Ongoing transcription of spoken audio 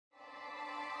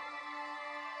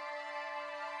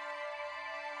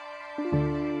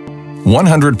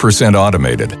100%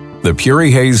 automated, the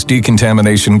Puri-Hayes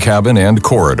decontamination cabin and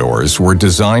corridors were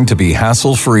designed to be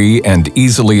hassle-free and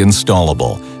easily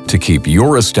installable to keep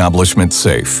your establishment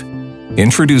safe.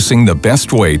 Introducing the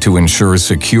best way to ensure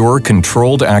secure,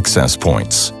 controlled access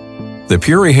points. The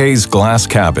Puri-Hayes glass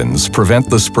cabins prevent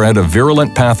the spread of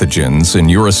virulent pathogens in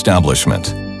your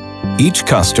establishment. Each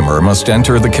customer must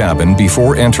enter the cabin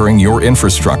before entering your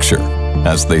infrastructure.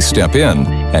 As they step in,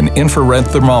 an infrared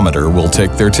thermometer will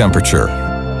take their temperature.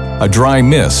 A dry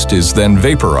mist is then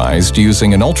vaporized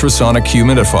using an ultrasonic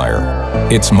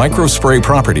humidifier. Its microspray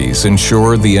properties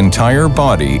ensure the entire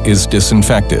body is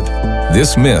disinfected.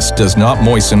 This mist does not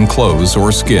moisten clothes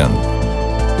or skin.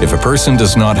 If a person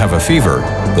does not have a fever,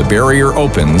 the barrier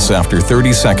opens after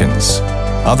 30 seconds.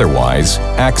 Otherwise,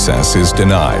 access is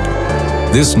denied.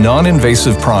 This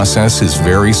non-invasive process is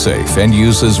very safe and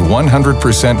uses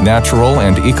 100% natural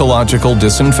and ecological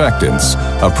disinfectants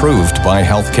approved by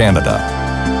Health Canada.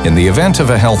 In the event of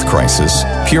a health crisis,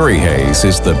 Puri-Hayes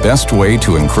is the best way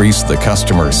to increase the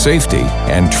customer safety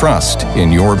and trust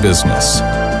in your business.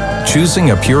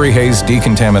 Choosing a Puri-Hayes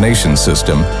decontamination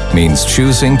system means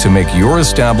choosing to make your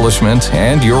establishment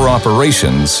and your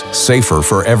operations safer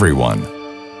for everyone.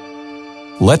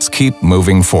 Let's keep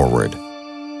moving forward.